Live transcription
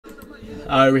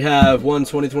We have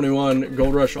 2021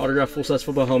 Gold Rush autograph full-size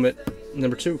football helmet.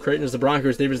 Number 2, Creighton is the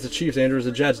Broncos, David is the Chiefs, Andrew is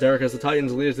the Jets, Derek is the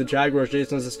Titans, Lee is the Jaguars,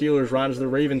 Jason is the Steelers, Ron is the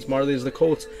Ravens, Marley is the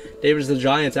Colts, David is the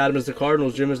Giants, Adam is the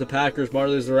Cardinals, Jim is the Packers,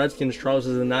 Marley is the Redskins, Charles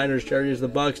is the Niners, Jerry is the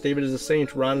Bucks, David is the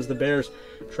Saints, Ron is the Bears,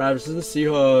 Travis is the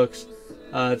Seahawks,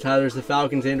 Tyler is the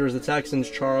Falcons, Andrew is the Texans,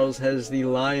 Charles has the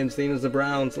Lions, Dean is the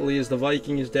Browns, Lee is the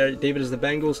Vikings, David is the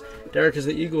Bengals, Derek is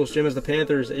the Eagles, Jim is the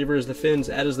Panthers, Avery is the Finns,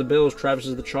 Ed is the Bills, Travis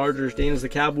is the Chargers, Dane is the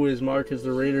Cowboys, Mark is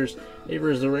the Raiders,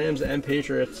 Avery is the Rams, and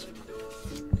Patriots.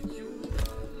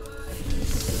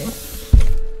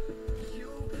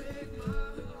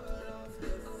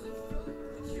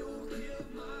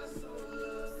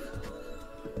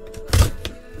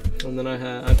 And then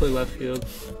I play left field.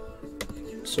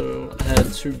 So I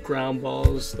had 2 ground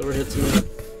balls that were hit to me.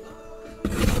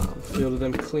 Fielded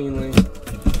them cleanly.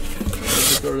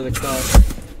 Just go to the cup.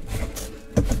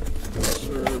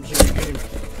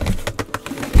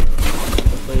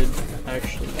 I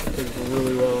played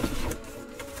really well.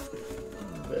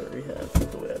 Very happy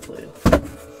with the way I played.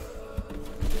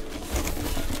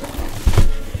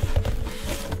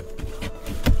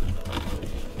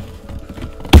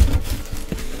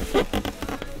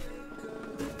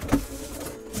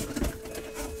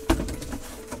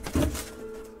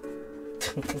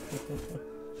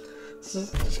 This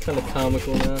is just kind of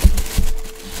comical now.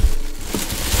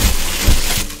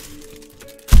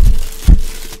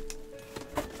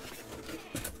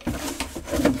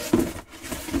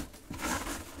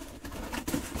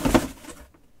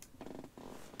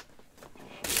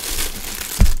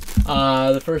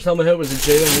 The first helmet hit was a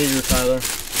Jalen Reagor, Tyler.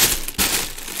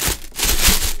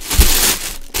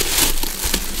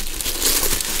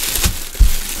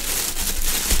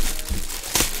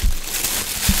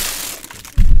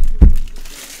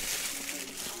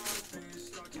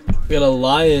 We got a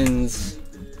Lions,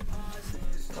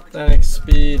 authentic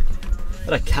speed.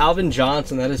 Got a Calvin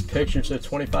Johnson, that is pictured, so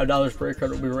 $25 break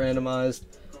card will be randomized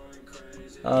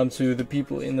to the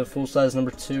people in the full size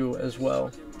number 2 as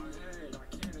well.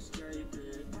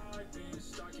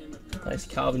 Nice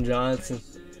Calvin Johnson.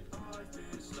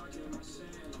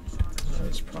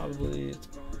 That's probably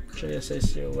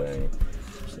JSACOA.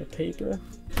 Is it paper?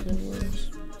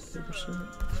 Paper sheet.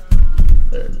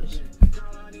 There it is.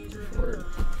 Word.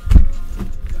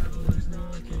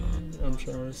 I'm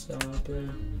trying to stop there.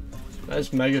 Nice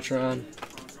Megatron.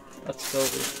 That's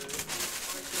silver.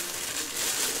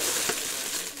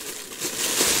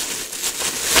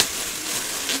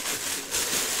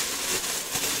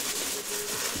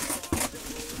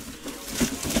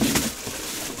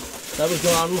 That was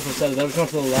going, I don't know if I said it, that was going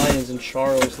for the Lions and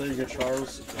Charles. There you go,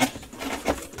 Charles.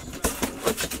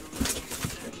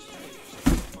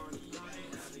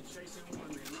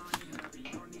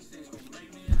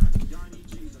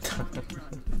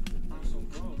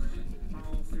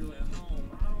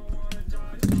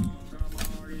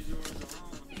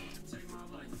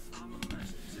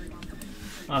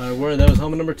 Alright, that was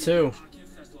helmet number 2.